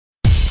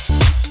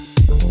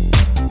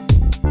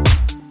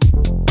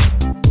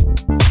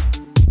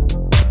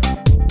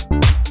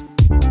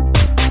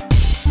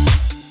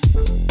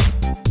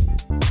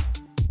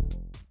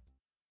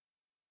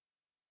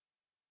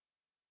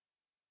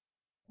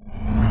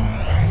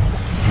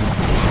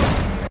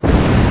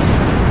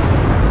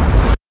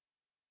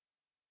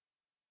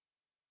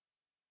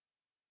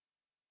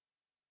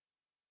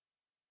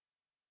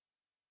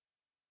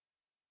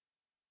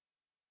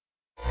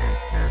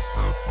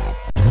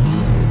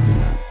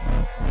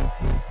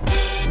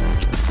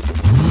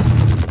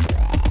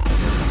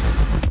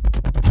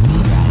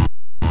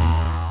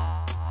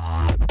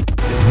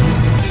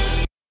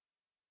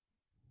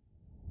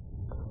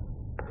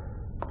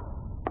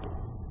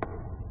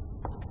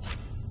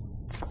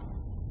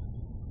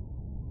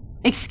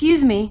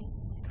Excuse me.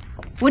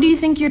 What do you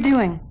think you're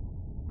doing?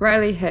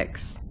 Riley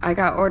Hicks. I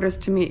got orders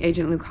to meet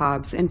Agent Luke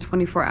Hobbs in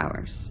 24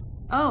 hours.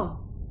 Oh.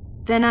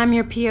 Then I'm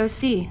your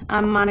POC.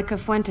 I'm Monica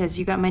Fuentes.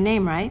 You got my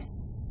name, right?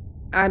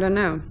 I don't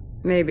know.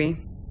 Maybe.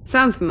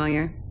 Sounds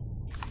familiar.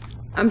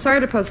 I'm sorry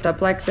to post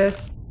up like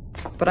this,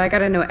 but I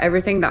gotta know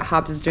everything that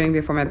Hobbs is doing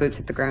before my boots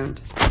hit the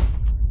ground.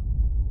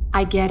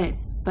 I get it,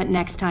 but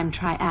next time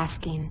try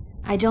asking.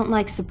 I don't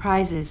like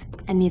surprises,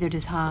 and neither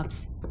does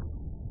Hobbs.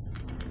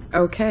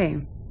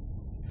 Okay.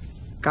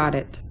 Got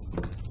it.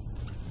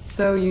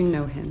 So you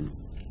know him.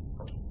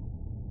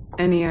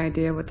 Any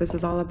idea what this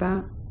is all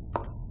about?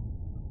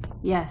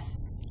 Yes.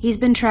 He's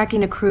been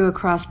tracking a crew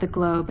across the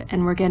globe,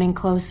 and we're getting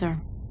closer.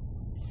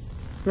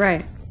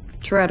 Right.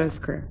 Toretto's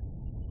crew.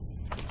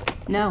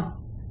 No.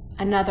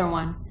 Another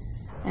one.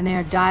 And they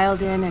are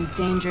dialed in and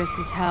dangerous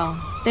as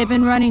hell. They've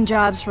been running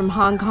jobs from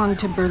Hong Kong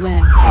to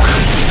Berlin.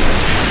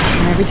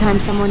 And every time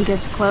someone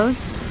gets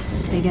close,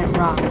 they get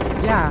rocked.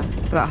 Yeah,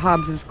 but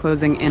Hobbs is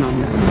closing in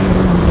on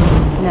them.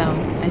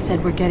 No, I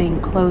said we're getting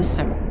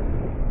closer.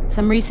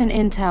 Some recent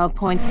intel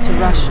points to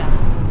Russia.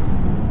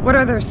 What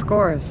are their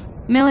scores?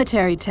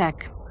 Military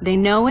tech. They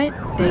know it,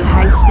 they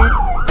heist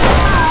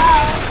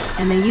it,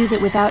 and they use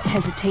it without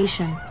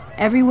hesitation.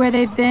 Everywhere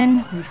they've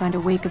been, we find a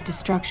wake of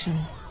destruction.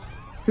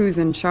 Who's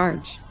in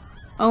charge?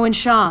 Owen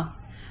Shaw,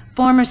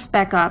 former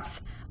Spec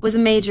Ops, was a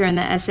major in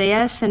the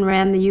SAS and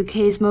ran the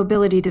UK's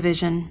mobility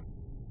division.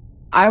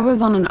 I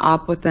was on an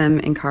op with them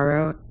in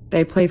Cairo.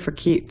 They play for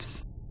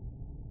keeps.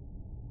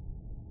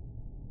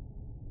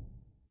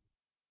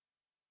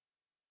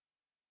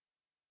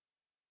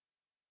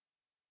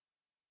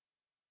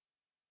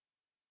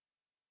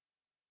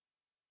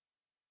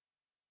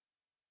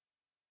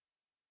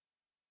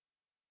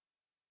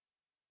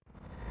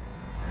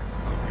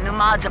 New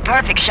mods are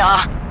perfect,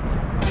 Shaw.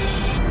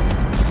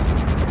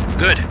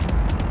 Good.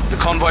 The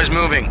convoy's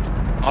moving.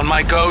 On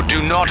my go,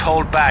 do not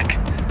hold back.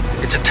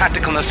 It's a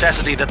tactical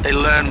necessity that they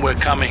learn we're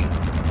coming.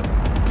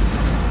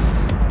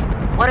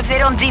 What if they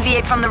don't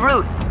deviate from the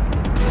route?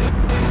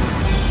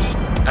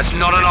 That's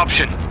not an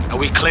option. Are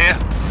we clear?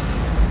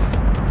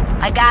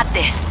 I got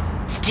this.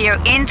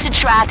 Steer into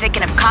traffic,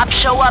 and if cops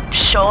show up,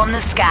 show them the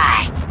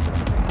sky.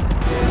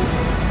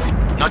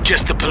 Not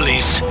just the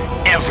police.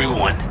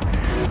 Everyone.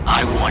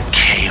 I want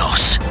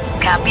chaos.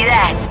 Copy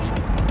that.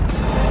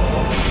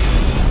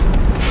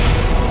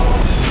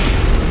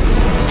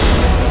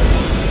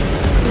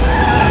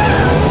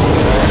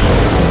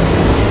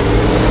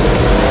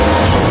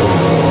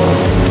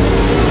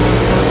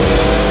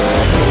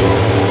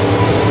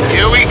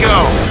 Here we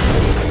go.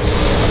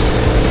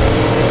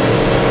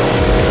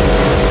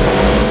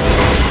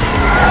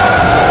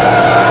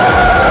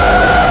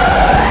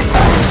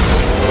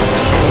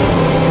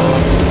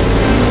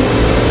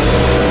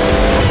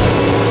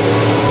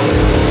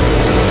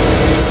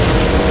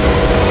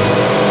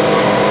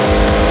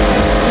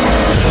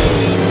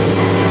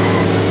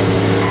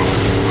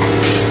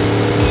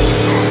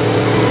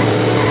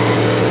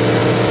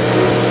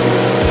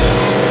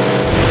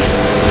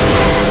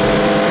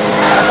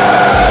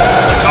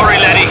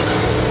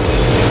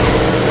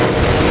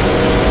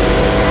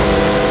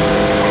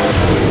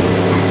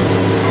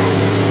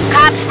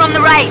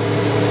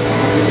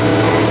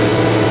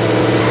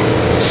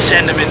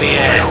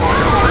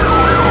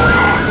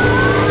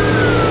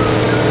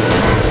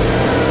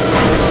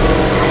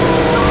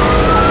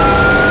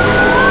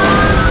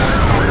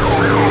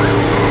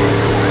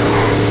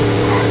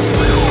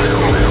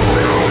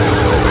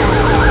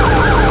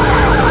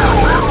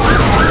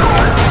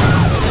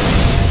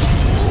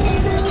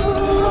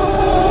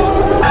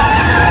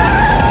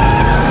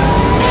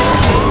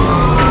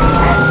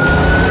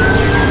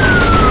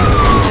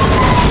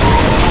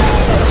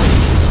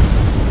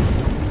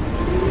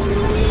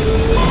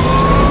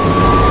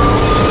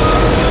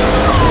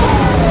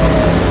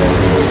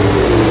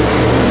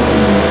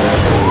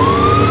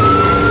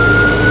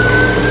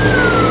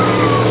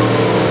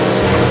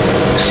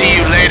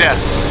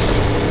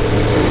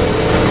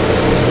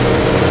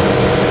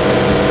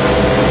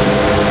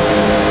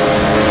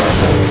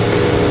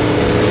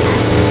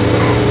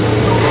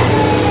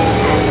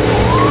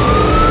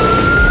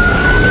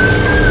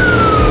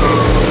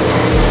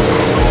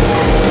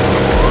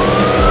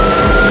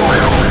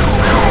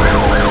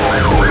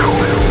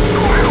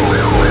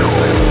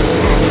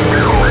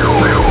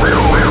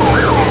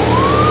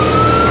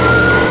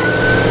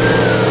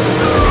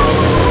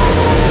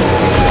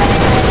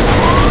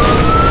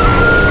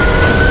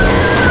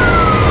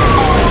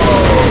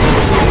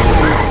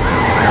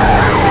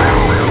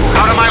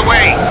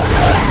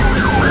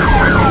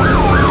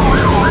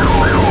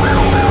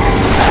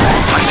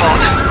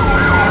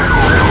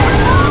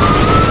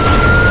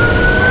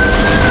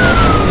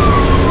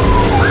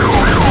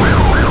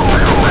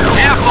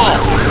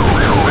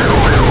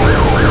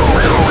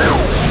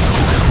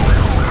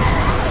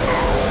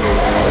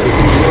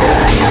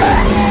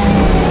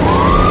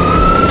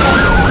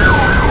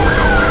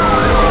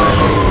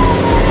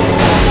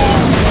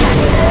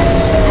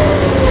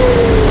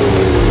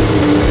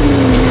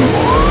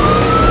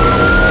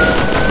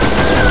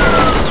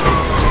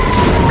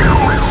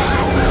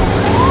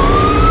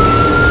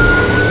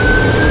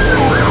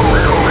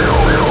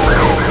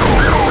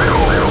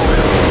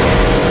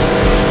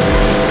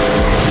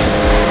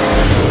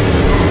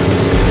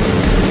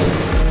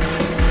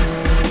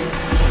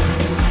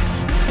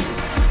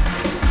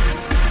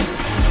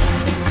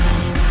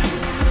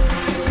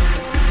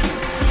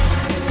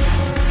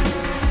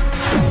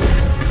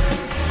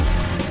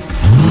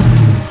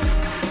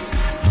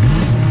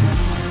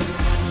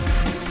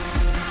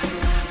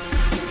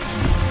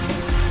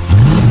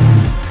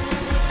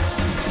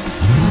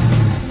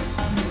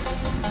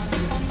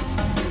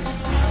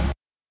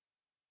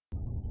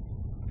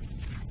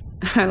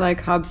 I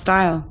like Hobbs'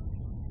 style.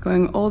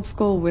 Going old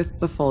school with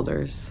the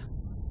folders.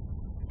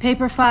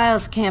 Paper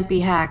files can't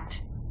be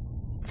hacked.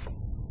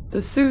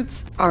 The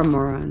suits are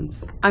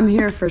morons. I'm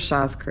here for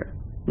Shaw's crew,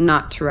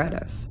 not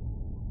Toretto's.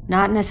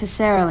 Not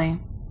necessarily.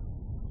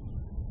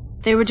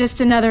 They were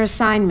just another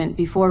assignment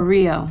before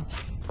Rio.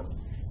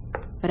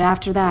 But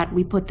after that,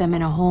 we put them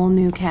in a whole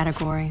new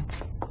category.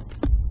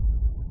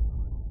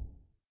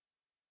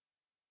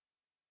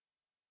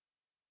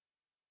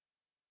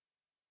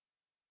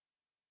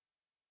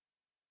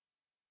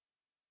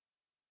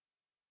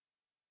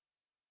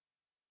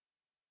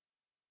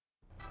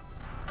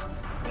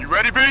 You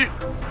ready, B?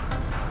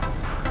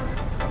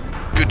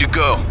 Good to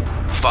go.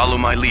 Follow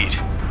my lead.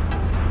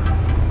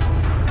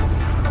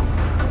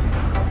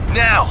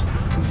 Now!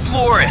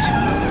 Floor it!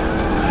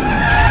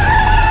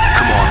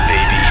 Come on,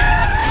 baby.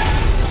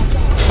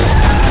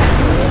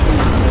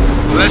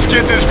 Let's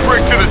get this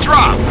brick to the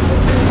drop.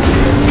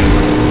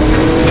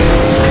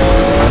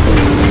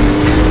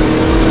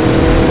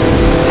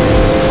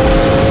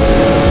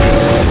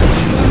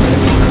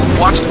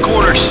 Watch the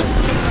corners.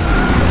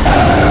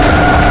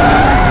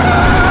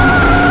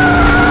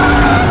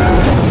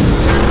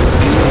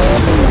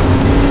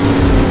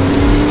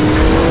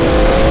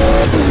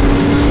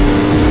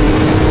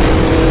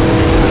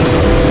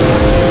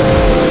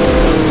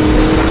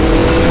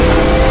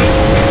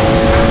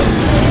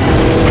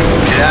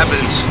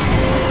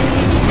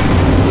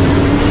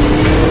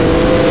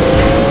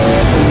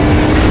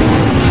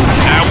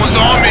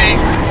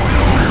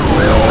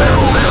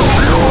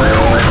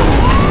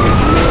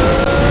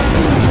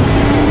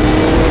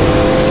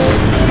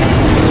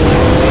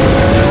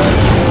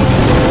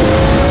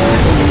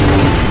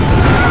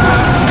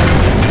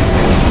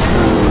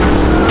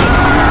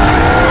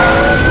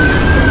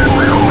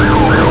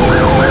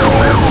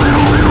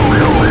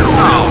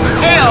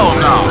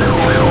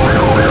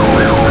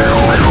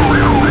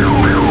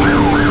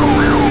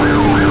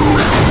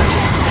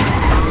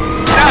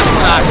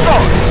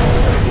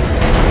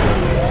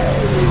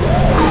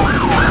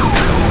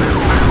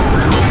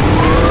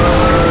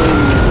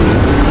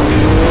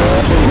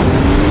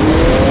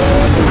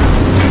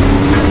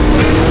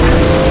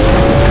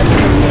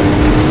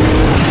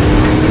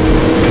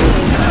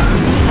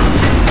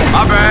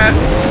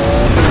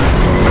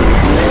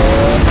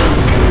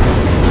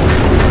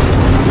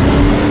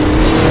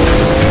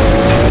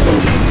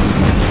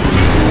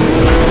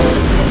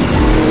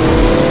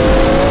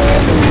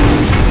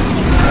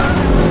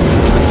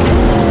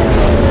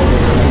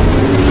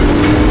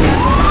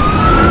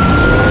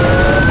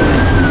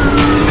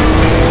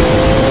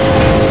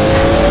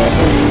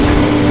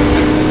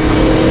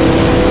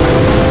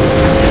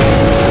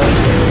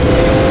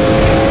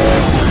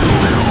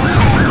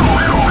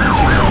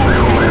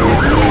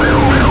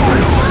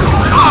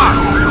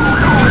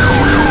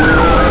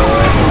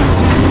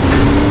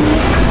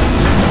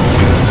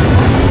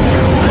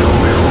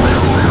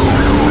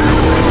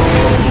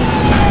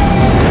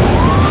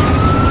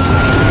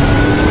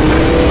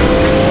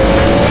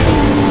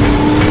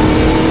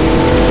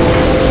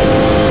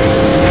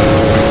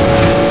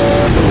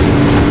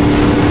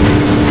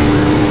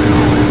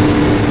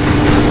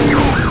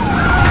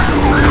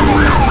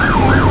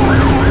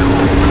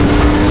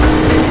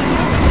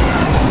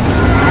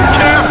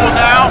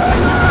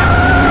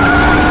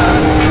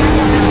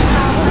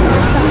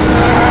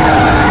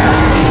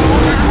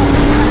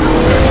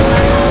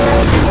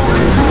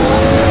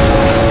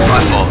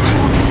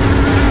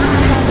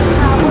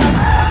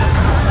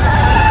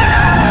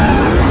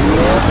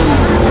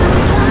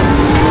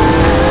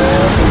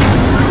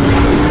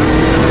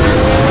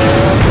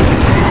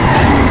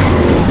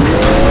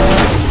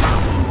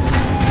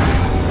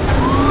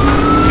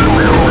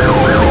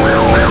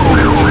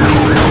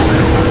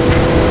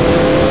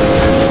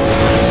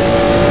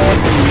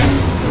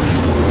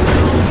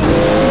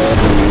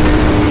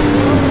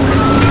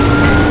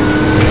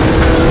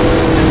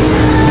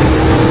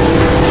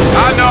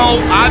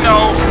 I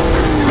know.